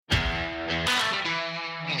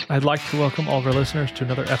I'd like to welcome all of our listeners to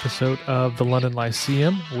another episode of the London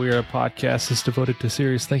Lyceum. We're a podcast that's devoted to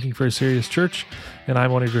serious thinking for a serious church, and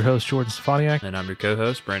I'm one of your hosts, Jordan Stefaniak. And I'm your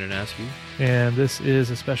co-host, Brandon Askew. And this is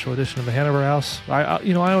a special edition of the Hanover House. I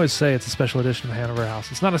always say it's a special edition of the Hanover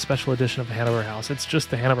House. It's not a special edition of the Hanover House. It's just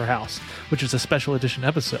the Hanover House, which is a special edition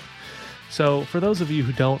episode. So for those of you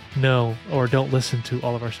who don't know or don't listen to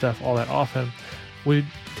all of our stuff all that often, we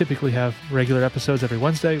typically have regular episodes every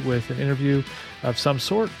Wednesday with an interview of some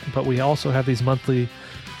sort, but we also have these monthly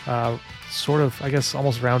sort of, I guess,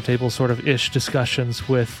 almost roundtable sort of ish discussions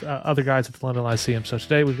with other guys at the London Lyceum. So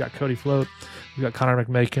today we've got Cody Float, we've got Connor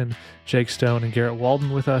McMakin, Jake Stone, and Garrett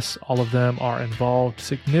Walden with us. All of them are involved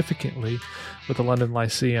significantly with the London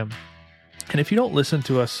Lyceum. And if you don't listen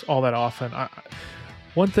to us all that often,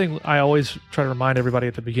 one thing I always try to remind everybody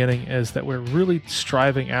at the beginning is that we're really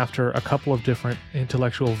striving after a couple of different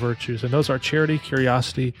intellectual virtues, and those are charity,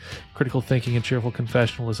 curiosity, critical thinking, and cheerful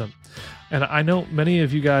confessionalism. And I know many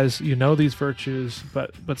of you guys, you know these virtues,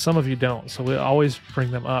 but some of you don't, so we always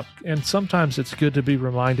bring them up. And sometimes it's good to be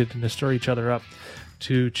reminded and to stir each other up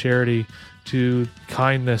to charity, to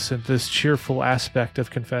kindness, and this cheerful aspect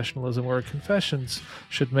of confessionalism, where confessions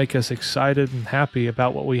should make us excited and happy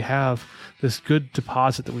about what we have, this good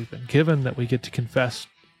deposit that we've been given that we get to confess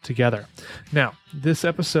together. Now, this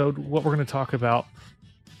episode, what we're going to talk about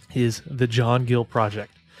is the John Gill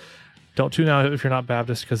Project. Don't tune out if you're not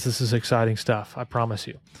Baptist, because this is exciting stuff, I promise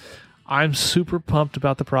you. I'm super pumped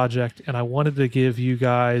about the project, and I wanted to give you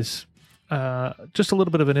guys just a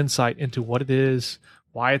little bit of an insight into what it is,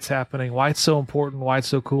 why it's happening, why it's so important, why it's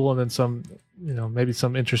so cool, and then some, maybe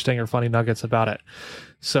some interesting or funny nuggets about it.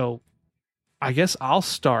 So I guess I'll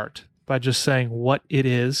start by just saying what it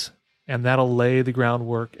is, and that'll lay the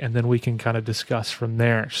groundwork, and then we can kind of discuss from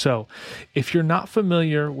there. So if you're not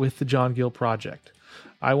familiar with the John Gill Project,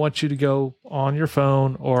 I want you to go on your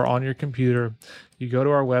phone or on your computer. You go to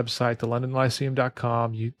our website,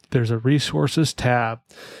 thelondonlyceum.com. There's a resources tab.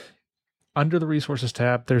 Under the resources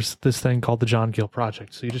tab, there's this thing called the John Gill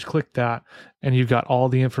Project. So you just click that, and you've got all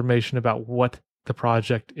the information about what the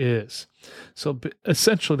project is. So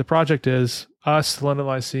essentially, the project is us, the London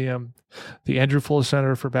Lyceum, the Andrew Fuller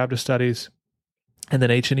Center for Baptist Studies, and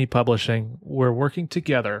then H&E Publishing. We're working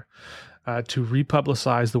together to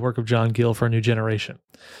republicize the work of John Gill for a new generation.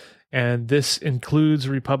 And this includes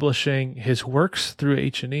republishing his works through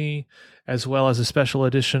H&E, as well as a special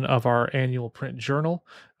edition of our annual print journal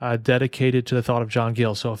dedicated to the thought of John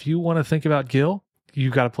Gill. So if you want to think about Gill,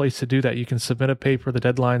 you've got a place to do that. You can submit a paper. The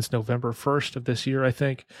deadline's November 1st of this year, I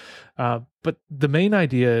think. But the main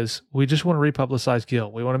idea is we just want to republicize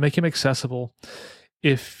Gill. We want to make him accessible.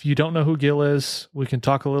 If you don't know who Gill is, we can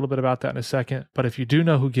talk a little bit about that in a second. But if you do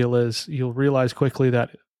know who Gill is, you'll realize quickly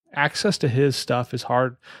that access to his stuff is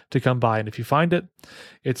hard to come by. And if you find it,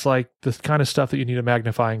 it's like the kind of stuff that you need a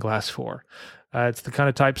magnifying glass for. It's the kind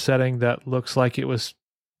of typesetting that looks like it was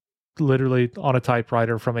literally on a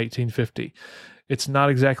typewriter from 1850. It's not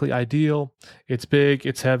exactly ideal. It's big,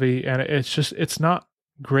 it's heavy, and it's not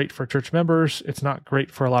great for church members. It's not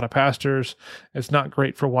great for a lot of pastors. It's not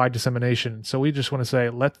great for wide dissemination. So we just want to say,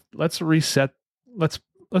 let's reset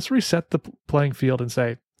the playing field and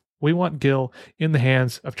say, we want Gill in the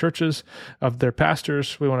hands of churches, of their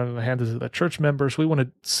pastors. We want it in the hands of the church members. We want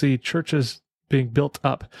to see churches being built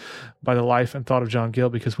up by the life and thought of John Gill,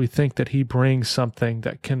 because we think that he brings something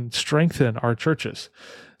that can strengthen our churches.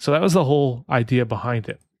 So that was the whole idea behind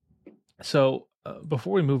it. So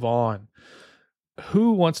before we move on,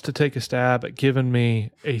 who wants to take a stab at giving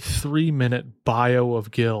me a 3-minute bio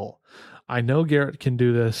of Gill? I know Garrett can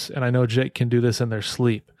do this, and I know Jake can do this in their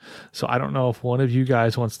sleep. So I don't know if one of you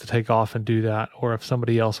guys wants to take off and do that, or if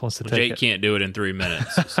somebody else wants to take Jake it. Can't do it in 3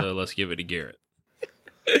 minutes, so let's give it to Garrett.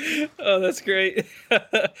 Oh, that's great.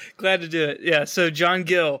 Glad to do it. Yeah, so John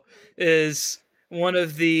Gill is one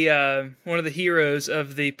of the heroes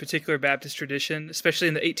of the particular Baptist tradition, especially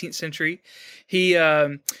in the 18th century. He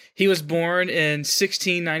was born in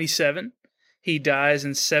 1697. He dies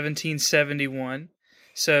in 1771.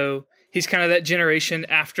 So he's kind of that generation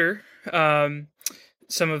after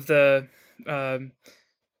some of the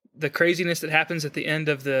craziness that happens at the end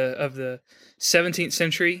of the 17th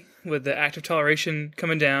century with the Act of Toleration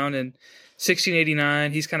coming down in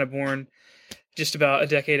 1689. He's kind of born just about a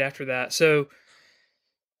decade after that. So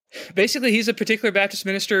basically, he's a particular Baptist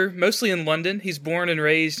minister, mostly in London. He's born and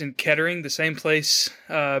raised in Kettering, the same place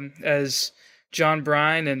as John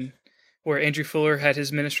Bryan and where Andrew Fuller had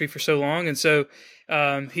his ministry for so long. And so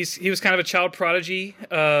he was kind of a child prodigy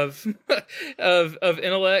of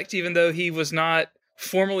intellect, even though he was not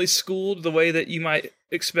formally schooled the way that you might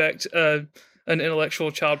expect an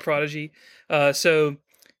intellectual child prodigy. So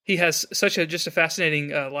he has such a just a fascinating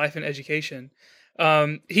life and education.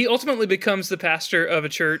 He ultimately becomes the pastor of a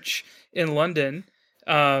church in London,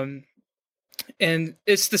 and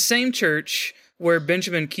it's the same church where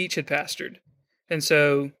Benjamin Keach had pastored, and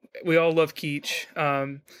so we all love Keach.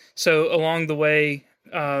 So along the way,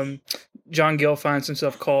 John Gill finds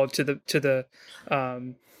himself called to the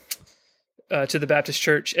Baptist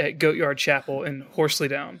church at Goatyard Chapel in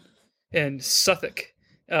Horselydown in Suffolk.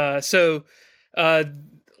 So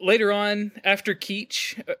later on, after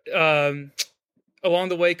Keach, along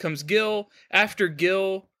the way comes Gill. After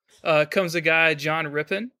Gill comes a guy, John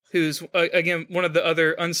Rippon, who's, again, one of the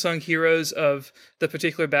other unsung heroes of the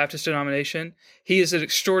particular Baptist denomination. He is an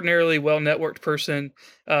extraordinarily well-networked person.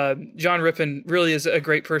 John Rippon really is a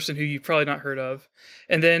great person who you've probably not heard of.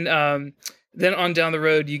 And then on down the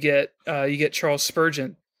road, you get Charles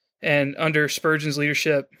Spurgeon. And under Spurgeon's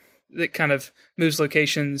leadership, it kind of moves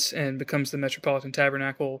locations and becomes the Metropolitan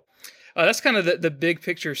Tabernacle. That's kind of the big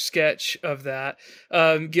picture sketch of that.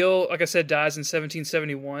 Gill, like I said, dies in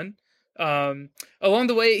 1771. Along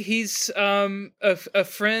the way, he's a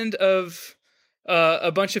friend of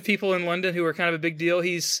a bunch of people in London who are kind of a big deal.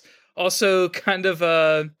 He's also kind of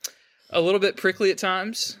a little bit prickly at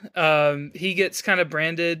times. He gets kind of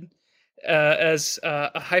branded as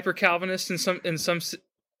a hyper Calvinist in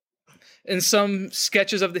some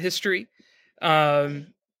sketches of the history.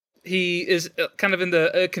 He is kind of in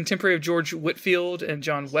the contemporary of George Whitefield and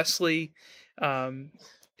John Wesley.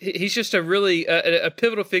 He's just a really a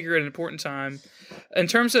pivotal figure at an important time. In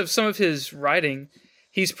terms of some of his writing,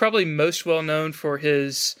 he's probably most well known for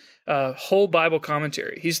his whole Bible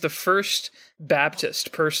commentary. He's the first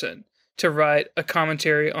Baptist person to write a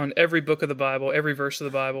commentary on every book of the Bible, every verse of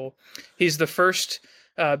the Bible. He's the first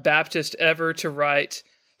Baptist ever to write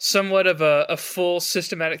somewhat of a full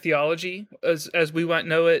systematic theology, as we might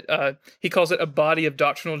know it. He calls it a body of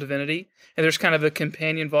doctrinal divinity, and there's kind of a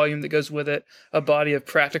companion volume that goes with it, a body of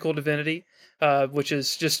practical divinity, which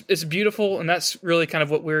is just, it's beautiful, and that's really kind of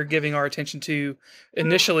what we're giving our attention to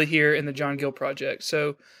initially here in the John Gill Project.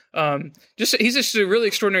 So he's just a really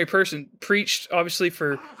extraordinary person, preached obviously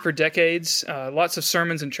for decades. Lots of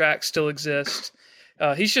sermons and tracts still exist.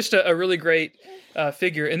 He's just a really great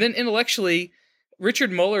figure. And then intellectually,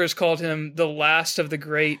 Richard Muller has called him the last of the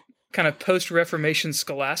great kind of post-Reformation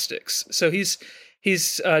scholastics. So he's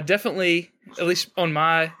definitely, at least on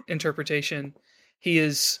my interpretation, he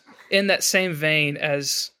is in that same vein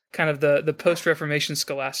as kind of the post-Reformation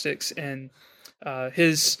scholastics, and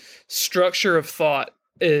his structure of thought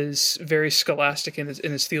is very scholastic in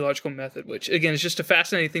his theological method, which again is just a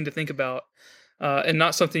fascinating thing to think about, and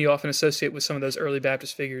not something you often associate with some of those early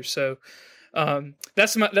Baptist figures. So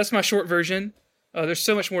that's my short version. There's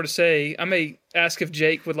so much more to say. I may ask if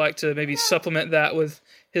Jake would like to maybe supplement that with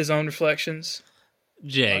his own reflections.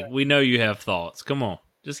 Jake, we know you have thoughts. Come on,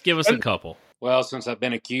 just give us a couple. Well, since I've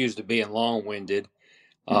been accused of being long-winded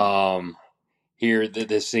here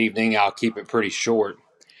this evening, I'll keep it pretty short.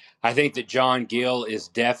 I think that John Gill is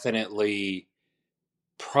definitely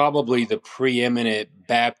probably the preeminent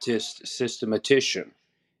Baptist systematician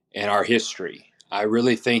in our history. I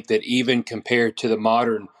really think that even compared to the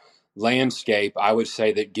modern landscape, I would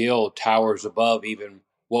say that Gill towers above even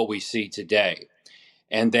what we see today.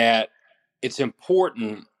 And that it's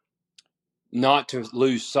important not to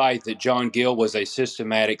lose sight that John Gill was a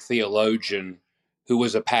systematic theologian who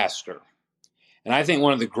was a pastor. And I think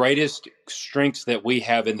one of the greatest strengths that we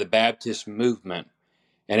have in the Baptist movement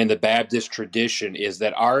and in the Baptist tradition is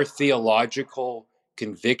that our theological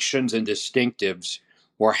convictions and distinctives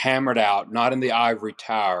were hammered out, not in the ivory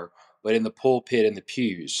tower, but in the pulpit and the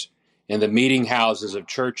pews, in the meeting houses of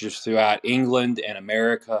churches throughout England and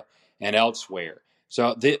America and elsewhere.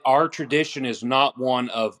 So our tradition is not one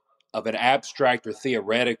of an abstract or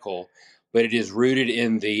theoretical, but it is rooted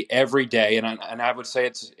in the everyday. And I would say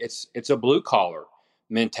it's a blue collar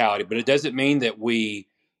mentality, but it doesn't mean that we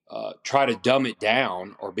try to dumb it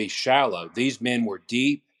down or be shallow. These men were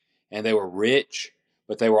deep and they were rich,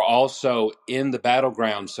 but they were also in the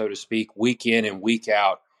battleground, so to speak, week in and week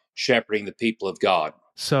out, shepherding the people of God.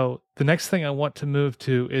 So the next thing I want to move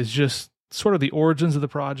to is just sort of the origins of the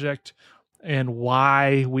project and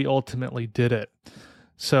why we ultimately did it.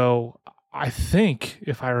 So I think,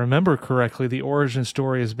 if I remember correctly, the origin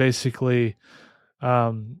story is basically,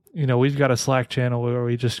 we've got a Slack channel where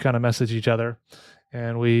we just kind of message each other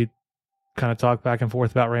and we kind of talk back and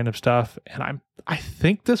forth about random stuff. And I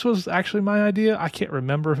think this was actually my idea. I can't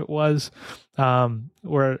remember if it was,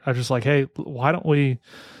 where I was just like, hey,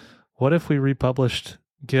 what if we republished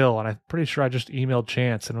Gill? And I'm pretty sure I just emailed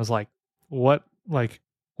Chance and was like, what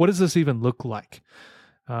does this even look like?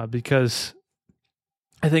 Because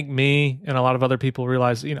I think me and a lot of other people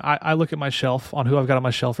realize, I look at my shelf on who I've got on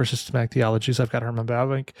my shelf for systematic theologies. I've got Herman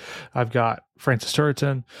Bavinck, I've got Francis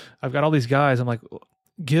Turretin, I've got all these guys. I'm like,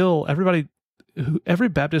 Gill, every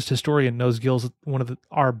Baptist historian knows Gill's one of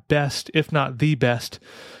our best, if not the best,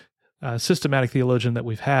 systematic theologian that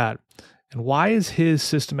we've had. And why is his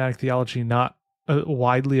systematic theology not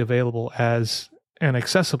widely available and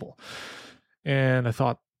accessible? And I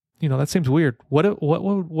thought, that seems weird. What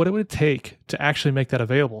would it take to actually make that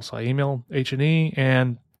available? So I email H&E,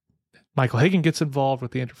 and Michael Hagan gets involved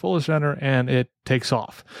with the Andrew Fuller Center, and it takes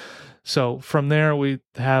off. So from there, we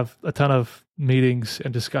have a ton of meetings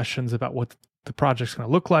and discussions about what the project's going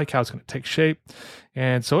to look like, how it's going to take shape.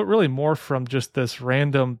 And so it really morphed from just this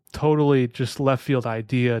random, totally just left field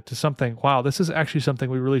idea to something, wow, this is actually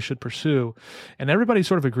something we really should pursue. And everybody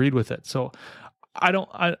sort of agreed with it. So I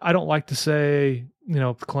don't like to say,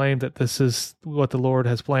 claim that this is what the Lord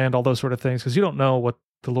has planned, all those sort of things, because you don't know what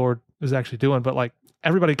the Lord is actually doing. But like,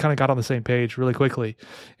 everybody kind of got on the same page really quickly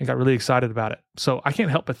and got really excited about it. So I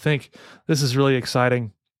can't help but think this is really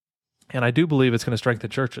exciting. And I do believe it's going to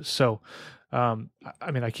strengthen churches. So,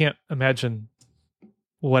 I can't imagine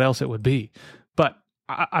what else it would be, but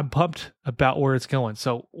I'm pumped about where it's going.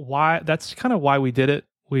 So that's kind of why we did it.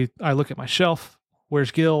 I look at my shelf.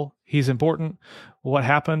 Where's Gill? He's important. What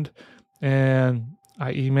happened? And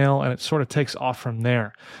I email, and it sort of takes off from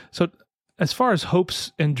there. So as far as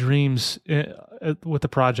hopes and dreams with the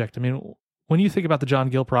project, when you think about the John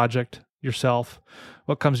Gill project yourself,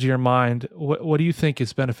 what comes to your mind? What do you think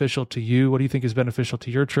is beneficial to you? What do you think is beneficial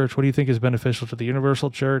to your church? What do you think is beneficial to the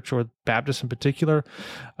Universal Church or Baptists in particular?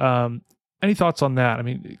 Any thoughts on that?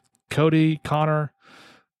 Cody, Connor,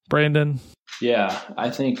 Brandon? Yeah, I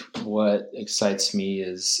think what excites me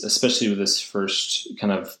is, especially with this first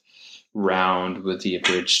kind of round with the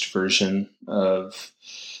abridged version of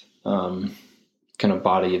kind of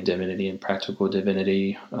body of divinity and practical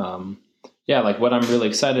divinity. What I'm really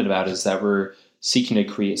excited about is that we're seeking to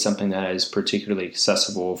create something that is particularly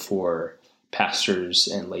accessible for pastors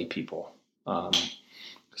and lay people.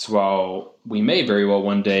 So while we may very well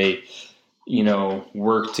one day,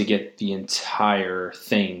 work to get the entire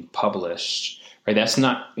thing published, right? That's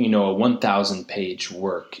not, a 1,000 page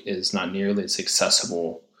work is not nearly as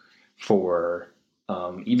accessible for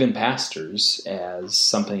even pastors as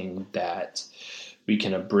something that we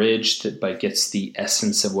can abridge but gets the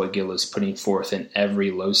essence of what Gill is putting forth in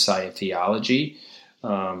every loci of theology.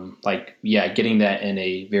 Getting that in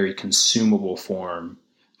a very consumable form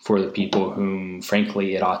for the people whom,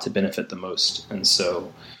 frankly, it ought to benefit the most. And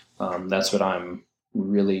so that's what I'm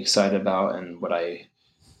really excited about, and what I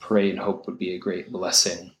pray and hope would be a great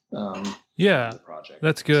blessing. Yeah, the project.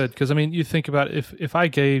 That's good, because you think about if I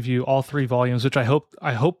gave you all 3 volumes, which I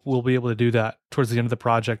hope we'll be able to do that towards the end of the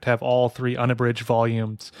project, have all 3 unabridged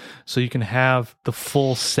volumes, so you can have the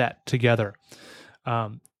full set together.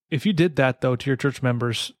 If you did that though to your church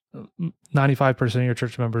members, 95% of your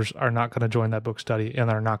church members are not going to join that book study, and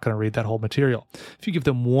are not going to read that whole material. If you give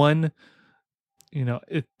them one,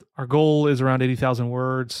 our goal is around 80,000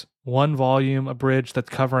 words, 1 volume abridged that's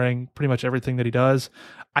covering pretty much everything that he does.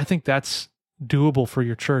 I think that's doable for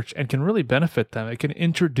your church and can really benefit them. It can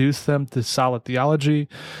introduce them to solid theology.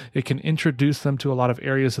 It can introduce them to a lot of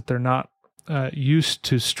areas that they're not used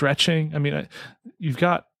to stretching. You've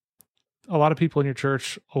got a lot of people in your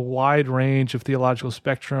church, a wide range of theological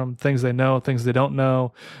spectrum, things they know, things they don't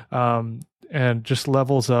know, and just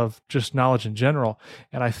levels of just knowledge in general.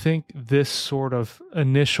 And I think this sort of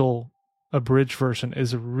initial abridged version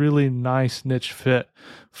is a really nice niche fit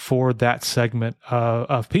for that segment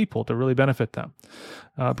of people to really benefit them.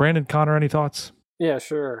 Brandon, Connor, any thoughts? Yeah,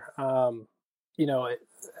 sure.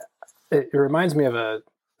 It reminds me of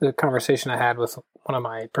the conversation I had with one of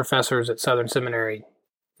my professors at Southern Seminary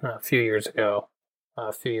a few years ago,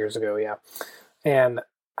 yeah. And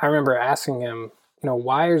I remember asking him,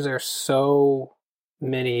 why is there so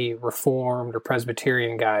many Reformed or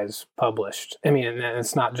Presbyterian guys published? And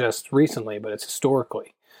it's not just recently, but it's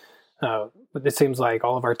historically. But it seems like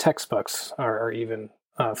all of our textbooks are even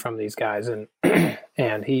from these guys. And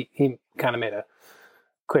and he kind of made a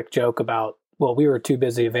quick joke about, well, we were too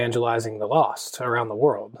busy evangelizing the lost around the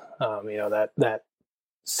world. That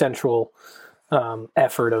central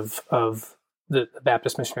effort of the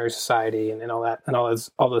Baptist Missionary Society and all that and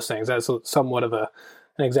all those things. That's somewhat of an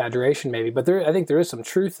exaggeration maybe, but I think there is some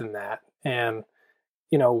truth in that. And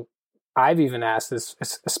I've even asked this,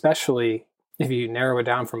 especially if you narrow it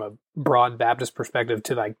down from a broad Baptist perspective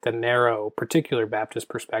to like the narrow particular Baptist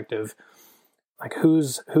perspective, like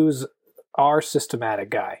who's our systematic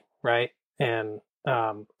guy, right? And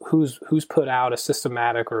who's put out a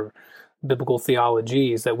systematic or biblical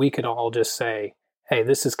theologies that we could all just say, hey,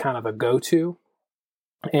 this is kind of a go-to.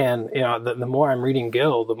 And, the more I'm reading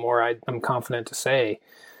Gill, the more I'm confident to say,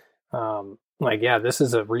 this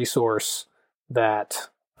is a resource that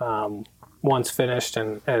once finished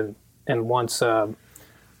and once,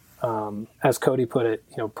 as Cody put it,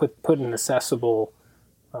 put in an accessible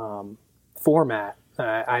format,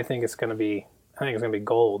 I think it's going to be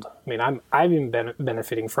gold. I mean, I've even been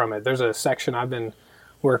benefiting from it. There's a section I've been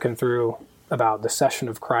working through about the session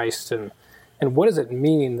of Christ and what does it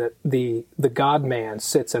mean that the God-man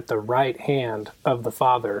sits at the right hand of the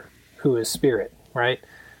Father, who is Spirit, right?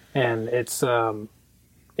 And it's so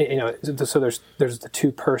there's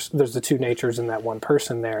the two natures in that one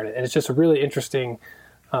person there, and it's just a really interesting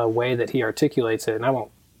way that he articulates it. And I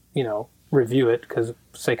won't review it because of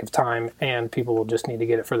the sake of time, and people will just need to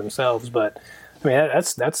get it for themselves. But I mean,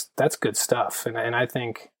 that's good stuff, and I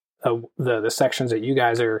think the sections that you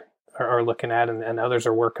guys are looking at and others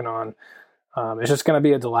are working on, it's just going to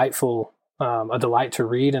be a delight to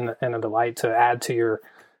read and a delight to add to your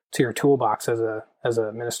toolbox as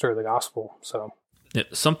a minister of the gospel. So yeah,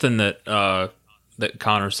 something that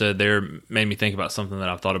Connor said there made me think about something that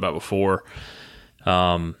I've thought about before.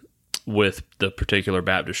 With the particular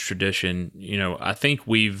Baptist tradition, I think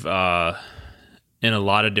we've in a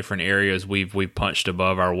lot of different areas we've punched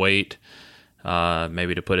above our weight.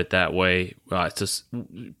 Maybe to put it that way, it's just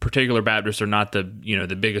particular Baptists are not the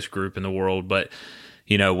biggest group in the world, but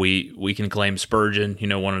we can claim Spurgeon,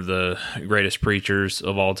 one of the greatest preachers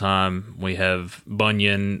of all time. We have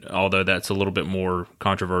Bunyan, although that's a little bit more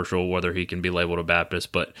controversial whether he can be labeled a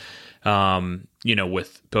Baptist, but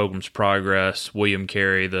with Pilgrim's Progress, William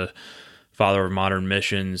Carey, the father of modern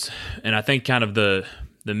missions. And I think kind of the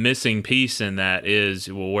missing piece in that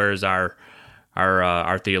is, well, where's our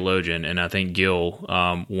theologian? And I think Gill,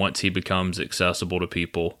 once he becomes accessible to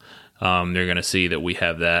people, they're going to see that we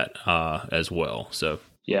have that as well. So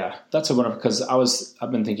yeah, that's a wonderful, because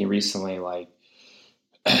I've been thinking recently, I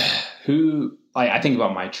think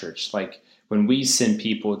about my church, when we send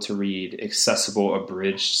people to read accessible,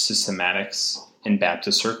 abridged systematics in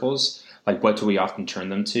Baptist circles, what do we often turn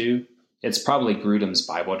them to? It's probably Grudem's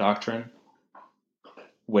Bible Doctrine,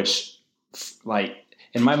 which,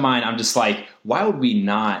 in my mind, I'm just why would we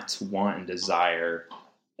not want and desire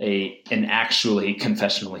an actually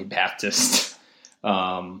confessionally Baptist,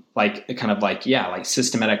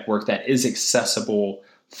 systematic work that is accessible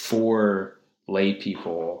for lay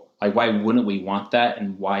people? Why wouldn't we want that?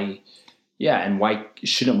 And why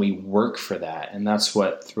shouldn't we work for that? And that's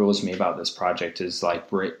what thrills me about this project is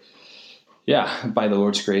we're, by the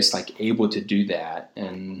Lord's grace, able to do that.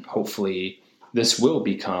 And hopefully this will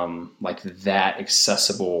become that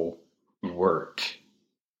accessible work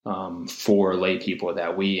for lay people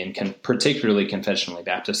that particularly confessionally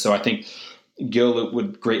Baptist. So I think Gill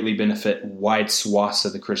would greatly benefit wide swaths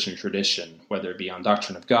of the Christian tradition, whether it be on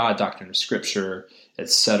doctrine of God, doctrine of Scripture,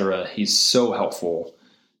 etc. He's so helpful.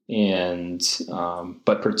 And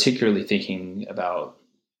but particularly thinking about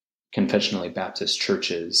confessionally Baptist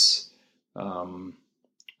churches,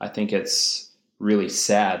 I think it's really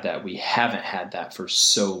sad that we haven't had that for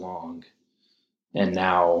so long, and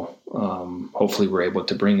now hopefully we're able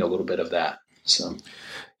to bring a little bit of that. So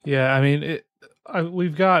yeah, I mean,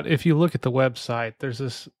 we've got, if you look at the website, there's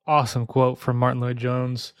this awesome quote from Martin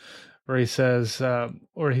Lloyd-Jones where he says,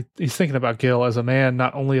 he's thinking about Gill as a man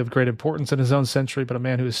not only of great importance in his own century, but a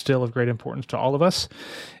man who is still of great importance to all of us.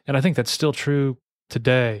 And I think that's still true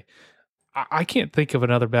today. I can't think of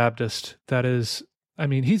another Baptist that is, I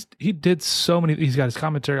mean, he did so many, he's got his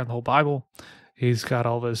commentary on the whole Bible. He's got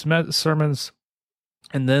all of his sermons,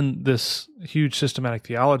 and then this huge systematic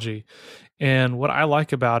theology. And what I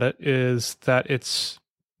like about it is that it's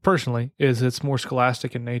more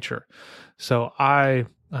scholastic in nature. So I'm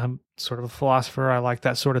sort of a philosopher. I like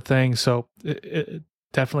that sort of thing. So it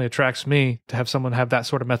definitely attracts me to have someone have that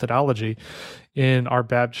sort of methodology in our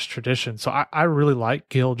Baptist tradition. So I really like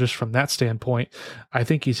Gill just from that standpoint. I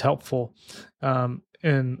think he's helpful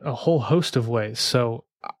in a whole host of ways. So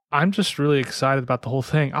I'm just really excited about the whole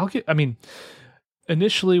thing.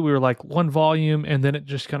 Initially we were one volume, and then it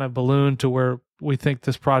just kind of ballooned to where we think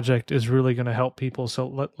this project is really going to help people.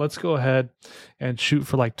 So let's go ahead and shoot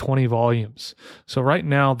for 20 volumes. So right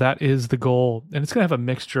now that is the goal, and it's going to have a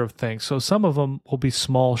mixture of things. So some of them will be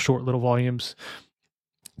small, short little volumes.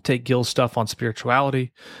 Take Gill's stuff on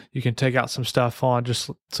spirituality. You can take out some stuff on just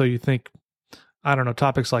so you think, I don't know,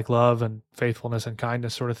 topics like love and faithfulness and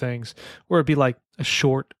kindness sort of things, or it'd be a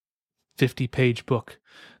short 50-page book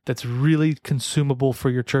that's really consumable for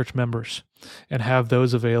your church members and have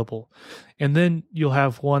those available. And then you'll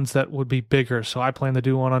have ones that would be bigger. So I plan to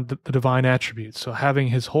do one on the divine attributes. So having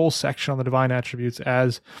his whole section on the divine attributes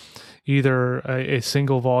as either a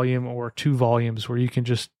single volume or 2 volumes where you can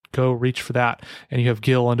just go reach for that, and you have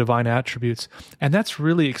Gill on divine attributes. And that's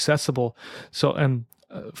really accessible. So, and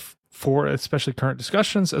for especially current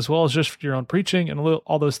discussions, as well as just for your own preaching and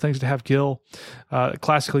all those things, to have Gill,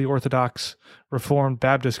 classically Orthodox, Reformed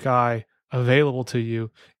Baptist guy, available to you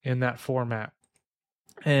in that format.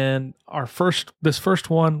 And this first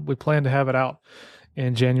one, we plan to have it out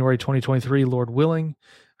in January 2023, Lord willing.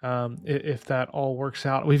 If that all works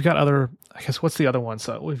out, we've got other, I guess, what's the other one?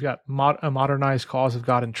 So we've got a modernized cause of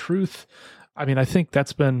God and truth. I mean, I think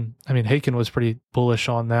that's been, Haken was pretty bullish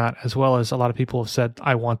on that, as well as a lot of people have said,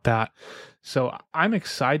 I want that. So I'm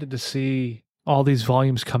excited to see all these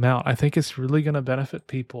volumes come out. I think it's really going to benefit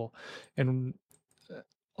people. And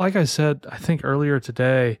like I said, I think earlier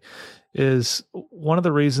today, is one of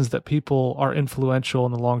the reasons that people are influential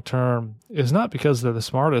in the long term is not because they're the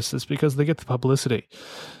smartest, it's because they get the publicity.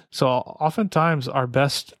 So oftentimes our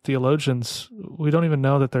best theologians, we don't even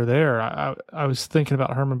know that they're there. I was thinking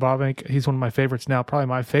about Herman Bavinck. He's one of my favorites now, probably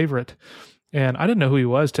my favorite. And I didn't know who he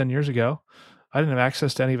was 10 years ago. I didn't have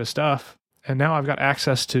access to any of his stuff. And now I've got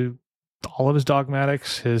access to all of his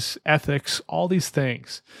dogmatics, his ethics, all these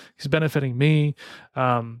things. He's benefiting me.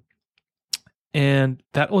 And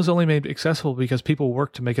that was only made accessible because people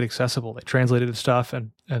worked to make it accessible. They translated the stuff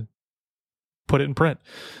and put it in print.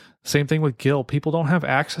 Same thing with Gill. People don't have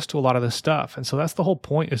access to a lot of this stuff. And so that's the whole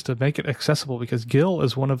point, is to make it accessible, because Gill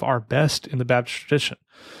is one of our best in the Baptist tradition.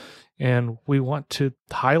 And we want to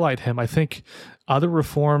highlight him. I think other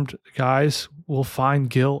Reformed guys will find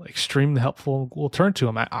Gill extremely helpful and will turn to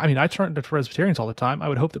him. I turn to Presbyterians all the time. I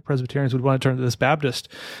would hope that Presbyterians would want to turn to this Baptist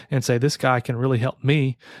and say, this guy can really help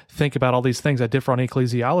me think about all these things. I differ on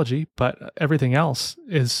ecclesiology, but everything else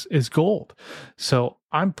is gold. So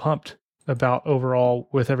I'm pumped about overall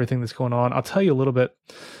with everything that's going on. I'll tell you a little bit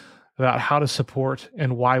about how to support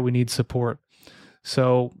and why we need support.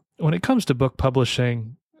 So when it comes to book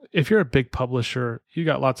publishing, if you're a big publisher, you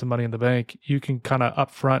got lots of money in the bank, you can kind of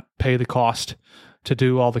upfront pay the cost to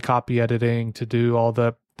do all the copy editing, to do all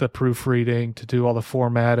the proofreading, to do all the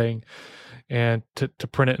formatting, and to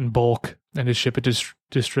print it in bulk and to ship it to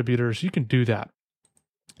distributors. You can do that.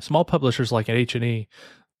 Small publishers like at H&E,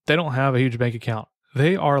 they don't have a huge bank account.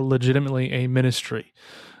 They are legitimately a ministry.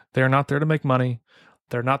 They're not there to make money.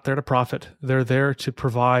 They're not there to profit. They're there to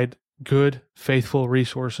provide good, faithful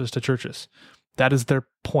resources to churches. That is their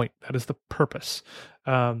point. That is the purpose.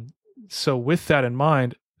 So with that in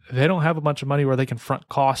mind, they don't have a bunch of money where they can front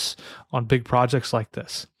costs on big projects like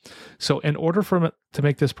this. So in order for them to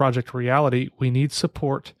make this project a reality, we need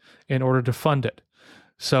support in order to fund it.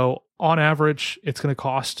 So on average, it's going to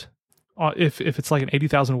cost, if it's like an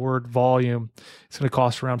 80,000 word volume, it's going to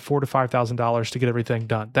cost around $4,000 to $5,000 to get everything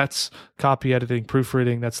done. That's copy editing,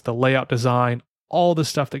 proofreading, that's the layout design, all the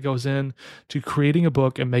stuff that goes in to creating a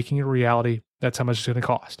book and making it a reality. That's how much it's going to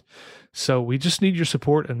cost. So we just need your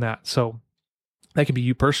support in that. So that can be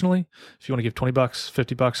you personally. If you want to give $20,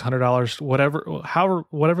 $50, $100,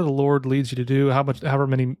 whatever the Lord leads you to do, how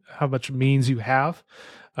much means you have,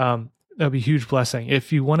 that'll be a huge blessing.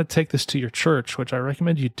 If you want to take this to your church, which I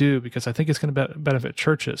recommend you do, because I think it's going to benefit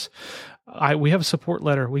churches, we have a support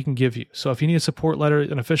letter we can give you. So if you need a support letter,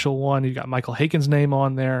 an official one, you've got Michael Haken's name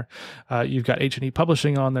on there, you've got H&E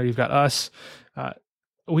Publishing on there, you've got us.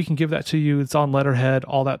 We can give that to you. It's on letterhead,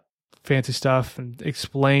 all that fancy stuff, and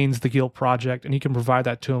explains the Gill project, and you can provide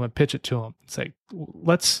that to them and pitch it to them and say,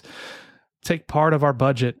 let's take part of our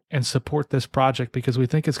budget and support this project because we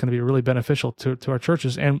think it's going to be really beneficial to our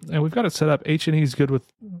churches. And we've got it set up. H&E is good with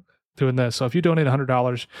doing this. So if you donate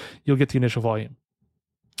 $100, you'll get the initial volume.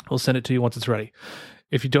 We'll send it to you once it's ready.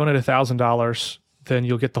 If you donate $1,000, then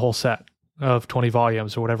you'll get the whole set of 20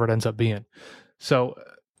 volumes or whatever it ends up being. So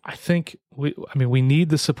I think we need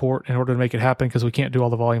the support in order to make it happen, because we can't do all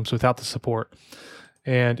the volumes without the support.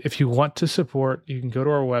 And if you want to support, you can go to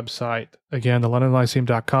our website, again,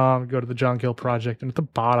 thelondonlyceum.com, go to the John Gill Project, and at the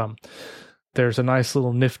bottom, there's a nice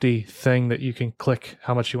little nifty thing that you can click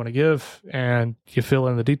how much you want to give, and you fill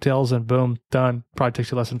in the details, and boom, done. Probably takes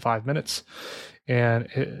you less than 5 minutes, and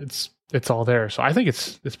it's all there. So I think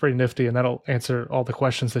it's pretty nifty, and that'll answer all the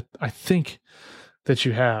questions that I think that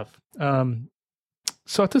you have.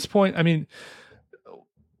 So at this point,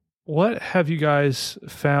 what have you guys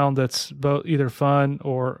found that's both either fun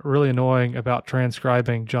or really annoying about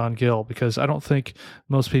transcribing John Gill? Because I don't think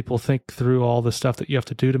most people think through all the stuff that you have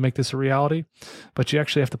to do to make this a reality, but you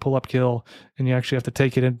actually have to pull up Gill and you actually have to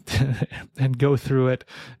take it in and go through it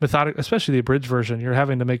methodically, especially the abridged version. You're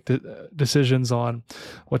having to make the decisions on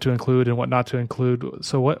what to include and what not to include.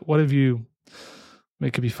 So what have you,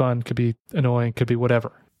 it could be fun, could be annoying, could be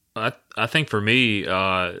whatever. I think for me,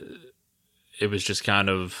 it was just kind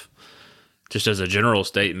of, just as a general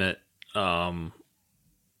statement, a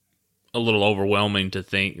little overwhelming to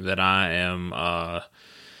think that I am,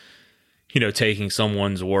 taking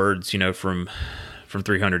someone's words, from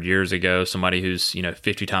 300 years ago, somebody who's,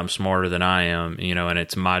 50 times smarter than I am, and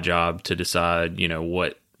it's my job to decide,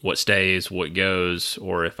 what stays, what goes,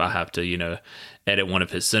 or if I have to, edit one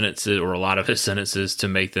of his sentences or a lot of his sentences to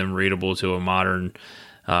make them readable to a modern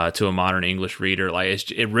English reader.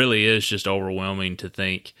 Like it really is just overwhelming to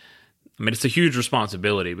think. I mean, it's a huge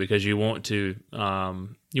responsibility because you want to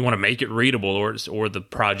make it readable, or the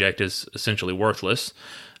project is essentially worthless.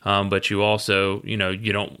 But you also, you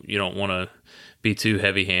don't want to be too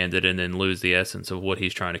heavy-handed and then lose the essence of what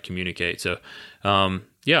he's trying to communicate. So,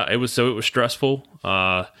 it was stressful.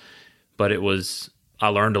 But I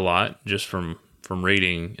learned a lot just from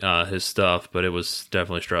reading his stuff, but it was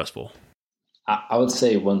definitely stressful. I would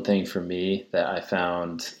say one thing for me that I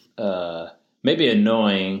found maybe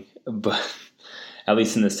annoying, but at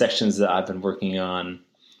least in the sections that I've been working on,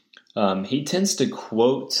 he tends to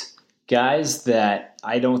quote guys that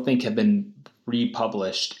I don't think have been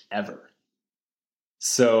republished ever.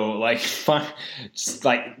 So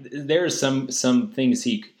there are some things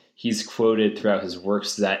he's quoted throughout his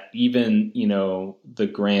works that even, the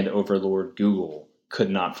grand overlord Google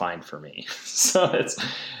could not find for me. So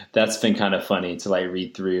that's been kind of funny to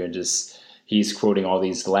read through, and just he's quoting all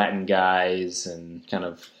these Latin guys and kind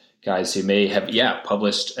of guys who may have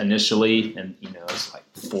published initially, and it's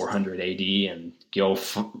 400 AD, and Gill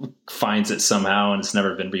finds it somehow and it's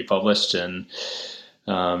never been republished, and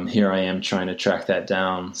here I am trying to track that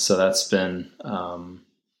down. So that's been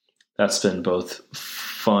both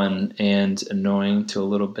fun and annoying to a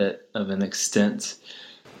little bit of an extent.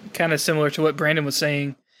 Kind of similar to what Brandon was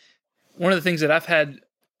saying. One of the things that I've had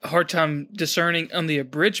a hard time discerning on the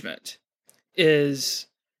abridgment is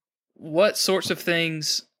what sorts of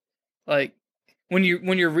things, like when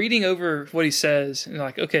you're reading over what he says and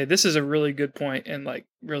okay, this is a really good point and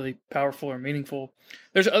really powerful or meaningful.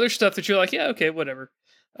 There's other stuff that you're like, yeah, okay, whatever.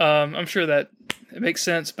 I'm sure that it makes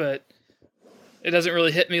sense, but it doesn't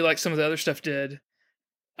really hit me like some of the other stuff did.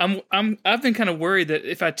 I've been kind of worried that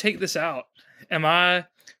if I take this out, am I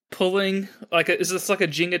pulling is this like a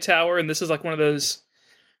Jenga tower, and this is like one of those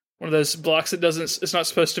blocks that it's not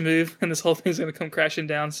supposed to move, and this whole thing's going to come crashing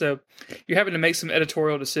down. So you're having to make some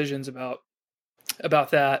editorial decisions about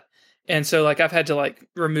that. And so I've had to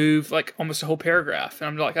remove almost a whole paragraph,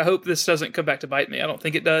 and I'm I hope this doesn't come back to bite me. I don't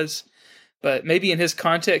think it does, but maybe in his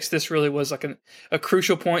context, this really was a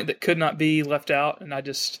crucial point that could not be left out, and I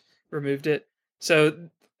just removed it. So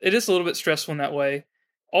it is a little bit stressful in that way.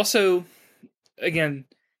 Also, again,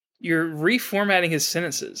 you're reformatting his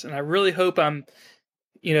sentences, and I really hope I'm,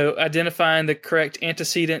 identifying the correct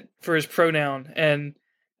antecedent for his pronoun. And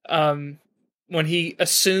when he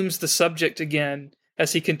assumes the subject again,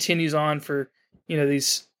 as he continues on for,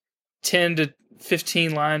 these 10 to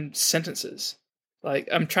 15 line sentences,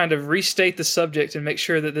 I'm trying to restate the subject and make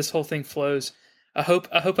sure that this whole thing flows. I hope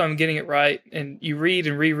I'm getting it right. And you read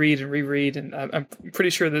and reread and reread, and I'm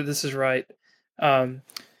pretty sure that this is right.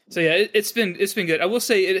 So yeah, it's been good. I will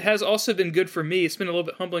say it has also been good for me. It's been a little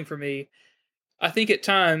bit humbling for me. I think at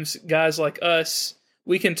times, guys like us,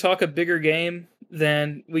 we can talk a bigger game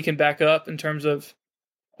than we can back up in terms of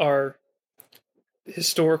our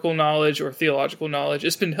historical knowledge or theological knowledge.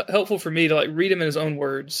 It's been helpful for me to read him in his own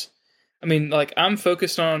words. I mean, I'm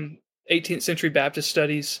focused on 18th century Baptist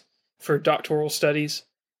studies for doctoral studies,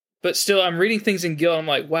 but still I'm reading things in Gill. I'm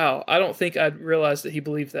like, wow, I don't think I'd realized that he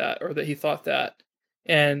believed that or that he thought that.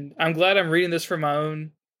 And I'm glad I'm reading this with my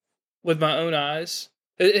own eyes.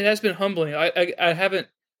 It has been humbling. I haven't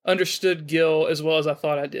understood Gill as well as I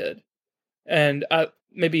thought I did. And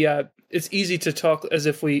it's easy to talk as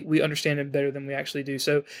if we understand him better than we actually do.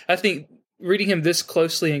 So I think reading him this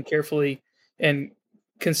closely and carefully and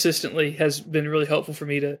consistently has been really helpful for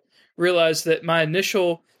me to realize that my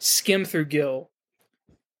initial skim through Gill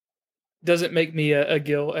doesn't make me a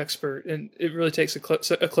Gill expert, and it really takes a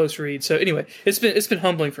close read. So anyway, it's been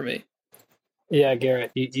humbling for me. Yeah,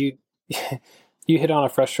 Garrett, you you hit on a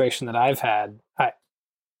frustration that I've had.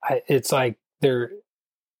 It's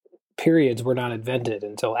periods were not invented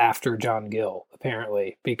until after John Gill,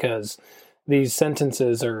 apparently, because these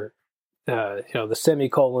sentences are, the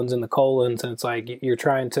semicolons and the colons, and it's like you're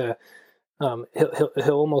trying to, he'll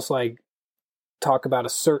almost like talk about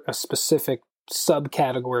a specific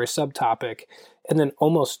subcategory, subtopic, and then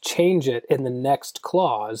almost change it in the next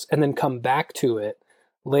clause, and then come back to it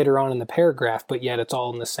later on in the paragraph, but yet it's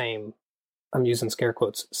all in the same, I'm using scare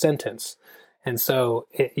quotes, sentence. And so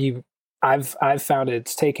I've found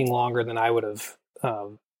it's taking longer than I would have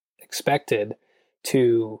expected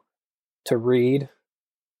to read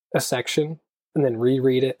a section and then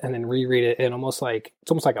reread it and then reread it, and it's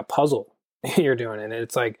almost like a puzzle you're doing. And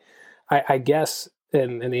it's like, I guess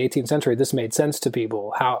in the 18th century, this made sense to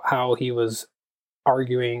people, how he was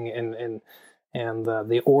arguing and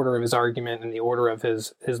the order of his argument and the order of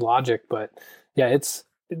his logic. But yeah, it's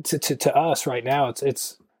to us right now,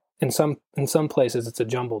 it's in some places it's a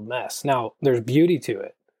jumbled mess. Now there's beauty to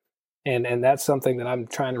it. And that's something that I'm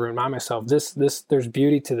trying to remind myself, this there's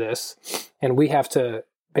beauty to this, and we have to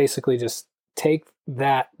basically just take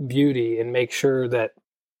that beauty and make sure that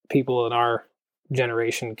people in our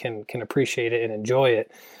generation can appreciate it and enjoy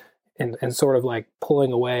it, and sort of like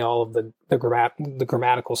pulling away all of the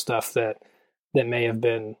grammatical stuff that may have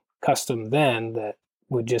been custom then that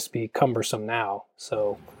would just be cumbersome now.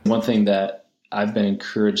 So one thing that I've been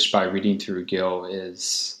encouraged by reading through Gill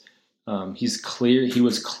is he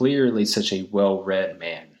was clearly such a well-read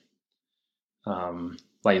man.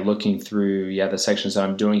 Like looking through, the sections that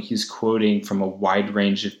I'm doing, he's quoting from a wide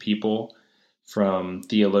range of people, from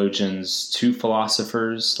theologians to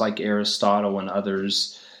philosophers like Aristotle and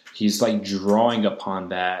others. He's like drawing upon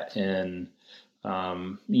that, and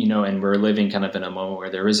and we're living kind of in a moment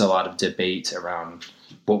where there is a lot of debate around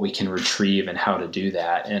what we can retrieve and how to do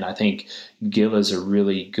that. And I think Gill is a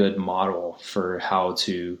really good model for how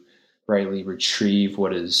to rightly retrieve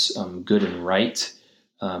what is good and right,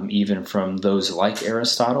 even from those like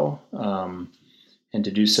Aristotle, and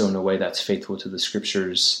to do so in a way that's faithful to the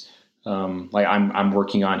scriptures. Like I'm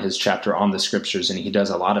working on his chapter on the scriptures, and he does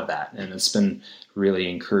a lot of that, and it's been really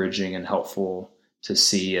encouraging and helpful to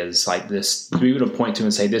see as like this, to be able to point to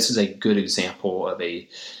and say, this is a good example of a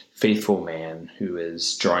faithful man who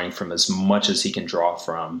is drawing from as much as he can draw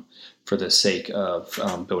from for the sake of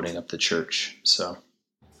building up the church. So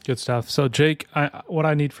good stuff. So Jake, what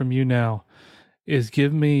I need from you now is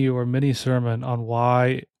give me your mini sermon on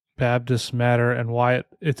why Baptists matter and why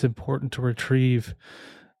it's important to retrieve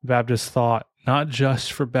Baptist thought, not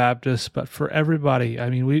just for Baptists, but for everybody. I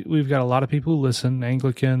mean, we've got a lot of people who listen,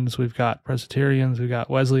 Anglicans, we've got Presbyterians, we've got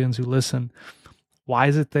Wesleyans who listen. Why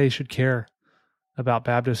is it they should care about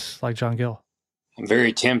Baptists like John Gill? I'm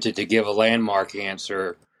very tempted to give a landmark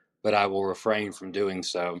answer, but I will refrain from doing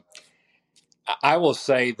so. I will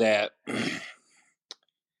say that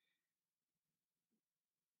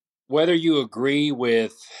whether you agree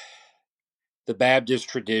with the Baptist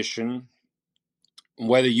tradition,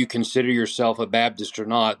 whether you consider yourself a Baptist or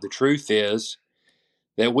not, the truth is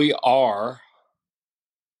that we are,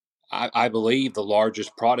 I believe, the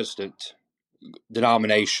largest Protestant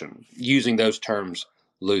denomination, using those terms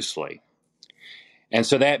loosely. And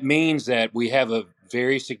so that means that we have a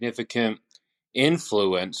very significant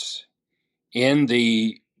influence in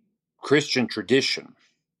the Christian tradition.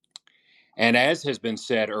 And as has been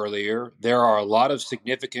said earlier, there are a lot of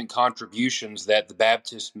significant contributions that the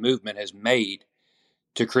Baptist movement has made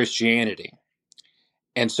to Christianity.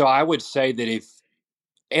 And so I would say that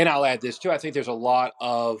and I'll add this too, I think there's a lot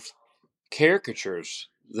of caricatures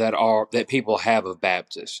that people have of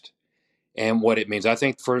Baptist and what it means. I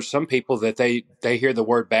think for some people that they hear the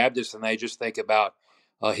word Baptist and they just think about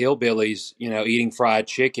hillbillies, eating fried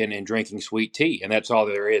chicken and drinking sweet tea, and that's all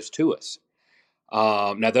there is to us.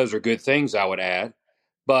 Now, those are good things, I would add,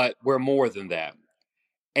 but we're more than that.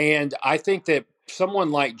 And I think that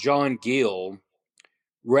someone like John Gill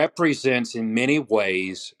represents in many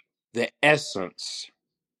ways the essence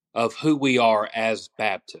of who we are as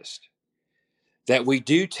Baptists. That we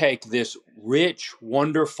do take this rich,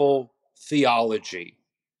 wonderful theology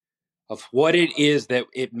of what it is that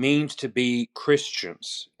it means to be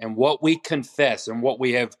Christians and what we confess and what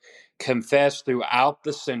we have confessed throughout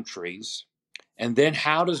the centuries. And then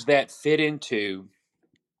how does that fit into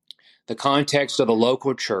the context of the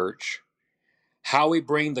local church, how we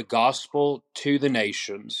bring the gospel to the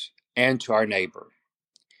nations and to our neighbor.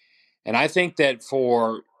 And I think that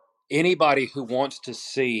for anybody who wants to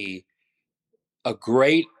see a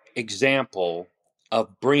great example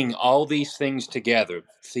of bringing all these things together,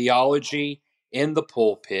 theology in the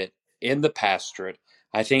pulpit, in the pastorate,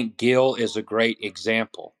 I think Gill is a great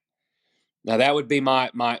example. Now, that would be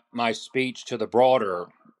my speech to the broader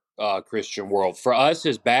Christian world. For us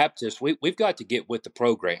as Baptists, we've got to get with the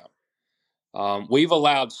program. We've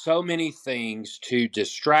allowed so many things to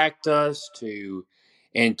distract us, to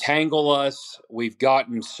entangle us. We've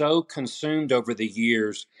gotten so consumed over the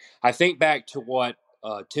years. I think back to what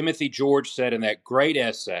Timothy George said in that great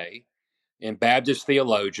essay in Baptist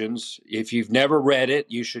Theologians. If you've never read it,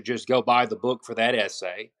 you should just go buy the book for that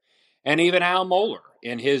essay. And even Al Mohler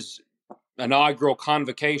in his inaugural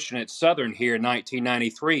convocation at Southern here in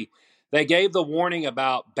 1993, they gave the warning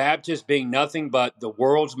about Baptists being nothing but the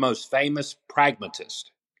world's most famous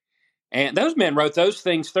pragmatist. And those men wrote those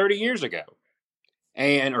things 30 years ago,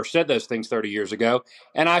 or said those things 30 years ago.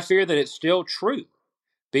 And I fear that it's still true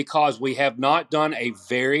because we have not done a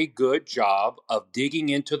very good job of digging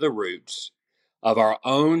into the roots of our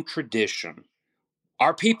own tradition.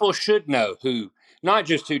 Our people should know not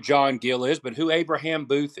just who John Gill is, but who Abraham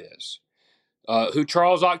Booth is. Who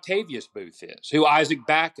Charles Octavius Booth is, who Isaac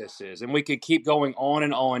Backus is, and we could keep going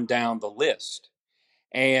on down the list.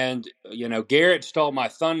 And, Garrett stole my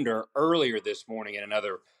thunder earlier this morning in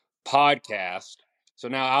another podcast, so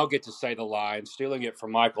now I'll get to say the line, stealing it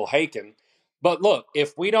from Michael Haken. But look,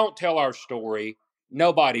 if we don't tell our story,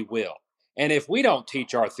 nobody will. And if we don't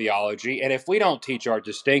teach our theology, and if we don't teach our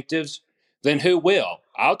distinctives, then who will?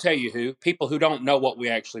 I'll tell you who. People who don't know what we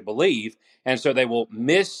actually believe, and so they will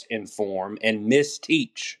misinform and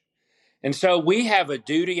misteach. And so we have a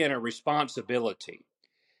duty and a responsibility.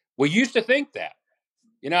 We used to think that.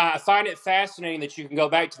 I find it fascinating that you can go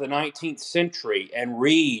back to the 19th century and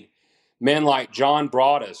read men like John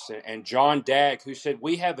Broadus and John Dagg, who said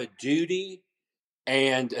we have a duty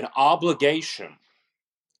and an obligation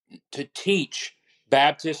to teach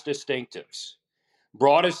Baptist distinctives.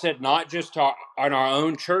 Broadus said not just in our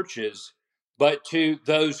own churches, but to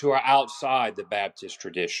those who are outside the Baptist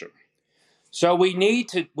tradition. So we need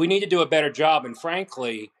to do a better job. And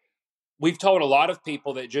frankly, we've told a lot of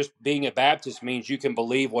people that just being a Baptist means you can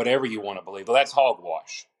believe whatever you want to believe. Well, that's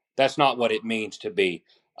hogwash. That's not what it means to be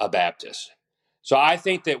a Baptist. So I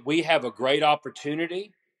think that we have a great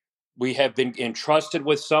opportunity. We have been entrusted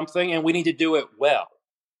with something, and we need to do it well.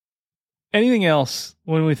 Anything else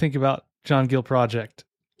when we think about John Gill Project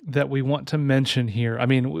that we want to mention here? I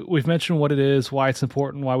mean, we've mentioned what it is, why it's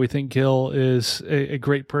important, why we think Gill is a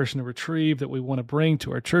great person to retrieve, that we want to bring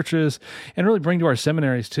to our churches and really bring to our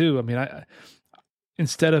seminaries too. I mean,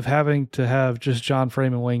 instead of having to have just John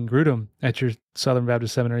Frame and Wayne Grudem at your Southern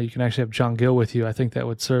Baptist Seminary, you can actually have John Gill with you. I think that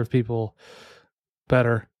would serve people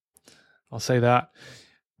better. I'll say that.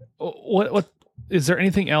 What is there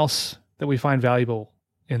anything else that we find valuable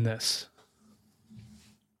in this?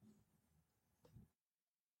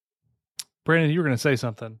 Brandon, you were going to say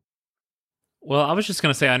something. Well, I was just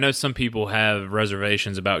going to say, I know some people have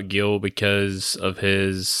reservations about Gill because of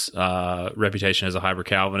his reputation as a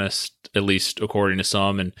hyper-Calvinist, at least according to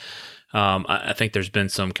some. And I think there's been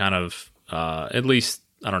some kind of, at least,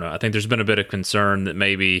 I don't know, I think there's been a bit of concern that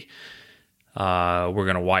maybe we're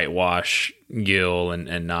going to whitewash Gill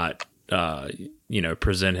and not,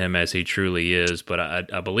 present him as he truly is. But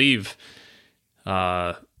I believe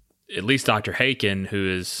at least Dr. Haken, who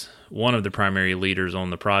is one of the primary leaders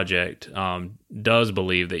on the project, does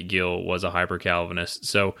believe that Gill was a hyper-Calvinist.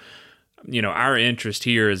 So, our interest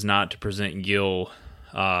here is not to present Gill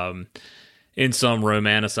in some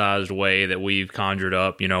romanticized way that we've conjured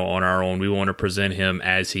up, on our own. We want to present him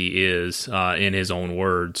as he is, in his own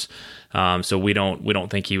words. So we don't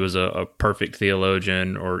think he was a perfect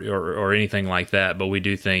theologian or anything like that, but we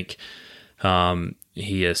do think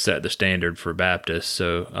he has set the standard for Baptists.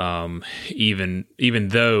 So even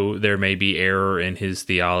though there may be error in his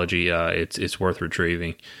theology, it's worth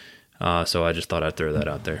retrieving. So I just thought I'd throw that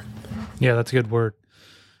out there. Yeah, that's a good word.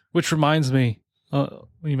 Which reminds me,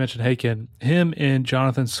 when you mentioned Haken, him and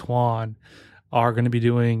Jonathan Swan are going to be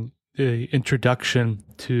doing the introduction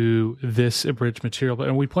to this abridged material,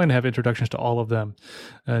 and we plan to have introductions to all of them,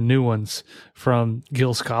 new ones from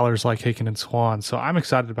Gill scholars like Haken and Swan. So I'm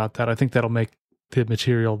excited about that. I think that'll make the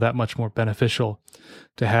material that much more beneficial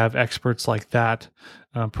to have experts like that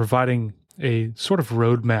providing a sort of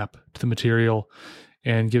roadmap to the material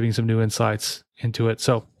and giving some new insights into it.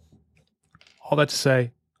 So all that to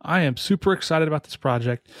say, I am super excited about this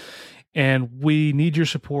project, and we need your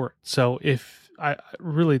support. So if I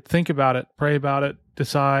really think about it, pray about it,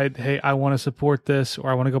 decide, hey, I want to support this, or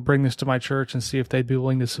I want to go bring this to my church and see if they'd be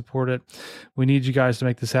willing to support it. We need you guys to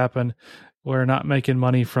make this happen. We're not making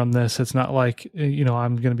money from this. It's not like,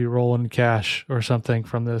 I'm going to be rolling cash or something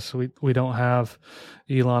from this. We don't have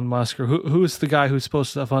Elon Musk, or who's the guy who's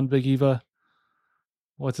supposed to fund Big Eva?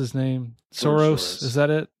 What's his name? Soros. Is that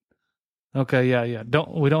it? Okay. Yeah.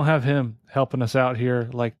 We don't have him helping us out here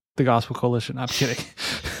like the Gospel Coalition. I'm kidding.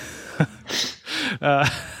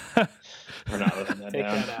 We're not letting that Take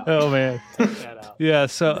down. that out. Oh man. Take that out. Yeah,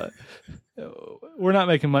 so we're not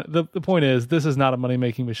making money. The point is, this is not a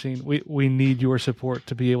money-making machine. We need your support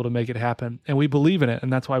to be able to make it happen, and we believe in it,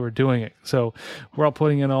 and that's why we're doing it. So we're all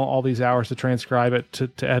putting in all these hours to transcribe it, to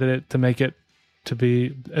edit it, to make it to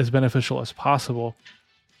be as beneficial as possible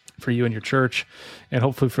for you and your church, and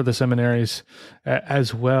hopefully for the seminaries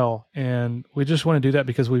as well. And we just want to do that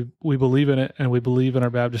because we believe in it, and we believe in our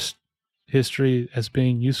Baptist history as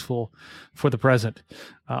being useful for the present.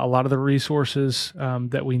 A lot of the resources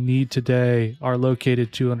that we need today are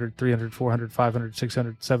located 200, 300, 400, 500,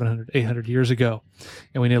 600, 700, 800 years ago.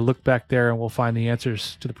 And we need to look back there, and we'll find the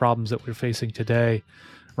answers to the problems that we're facing today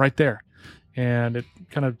right there. And it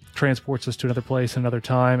kind of transports us to another place, another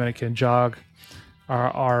time, and it can jog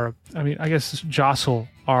jostle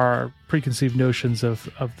our preconceived notions of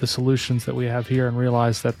the solutions that we have here, and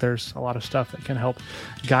realize that there's a lot of stuff that can help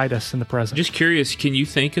guide us in the present. Just curious, can you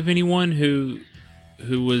think of anyone who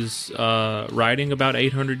was writing about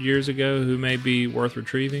 800 years ago who may be worth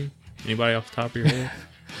retrieving? Anybody off the top of your head?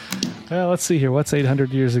 Well, let's see here. What's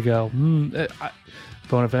 800 years ago?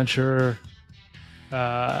 Bonaventure.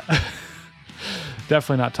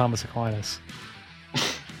 Definitely not Thomas Aquinas.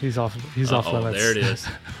 He's off limits. There it is.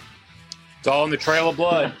 It's all in the trail of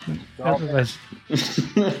blood.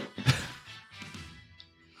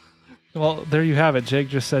 Well, there you have it. Jake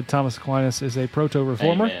just said Thomas Aquinas is a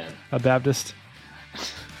proto-reformer, Amen. a Baptist.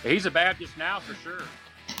 He's a Baptist now for sure.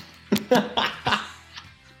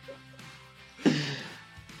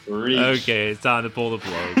 Okay, it's time to pull the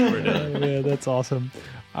plug. We're done. Oh, man, that's awesome.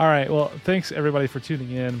 All right. Well, thanks everybody for tuning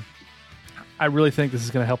in. I really think this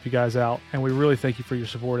is going to help you guys out, and we really thank you for your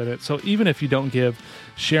support of it. So even if you don't give,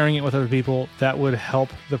 sharing it with other people, that would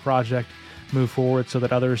help the project move forward so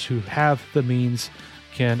that others who have the means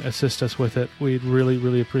can assist us with it. We'd really,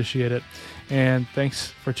 really appreciate it. And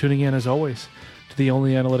thanks for tuning in, as always, to the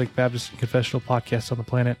only analytic Baptist and confessional podcast on the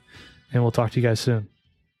planet. And we'll talk to you guys soon.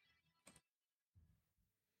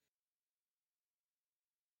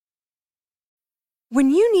 When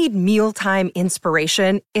you need mealtime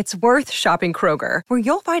inspiration, it's worth shopping Kroger, where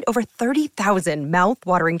you'll find over 30,000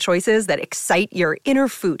 mouth-watering choices that excite your inner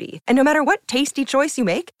foodie. And no matter what tasty choice you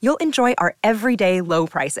make, you'll enjoy our everyday low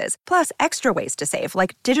prices, plus extra ways to save,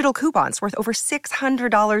 like digital coupons worth over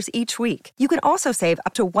 $600 each week. You can also save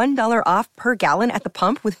up to $1 off per gallon at the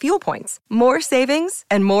pump with fuel points. More savings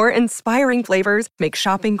and more inspiring flavors make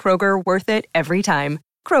shopping Kroger worth it every time.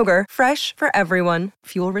 Kroger, fresh for everyone.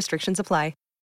 Fuel restrictions apply.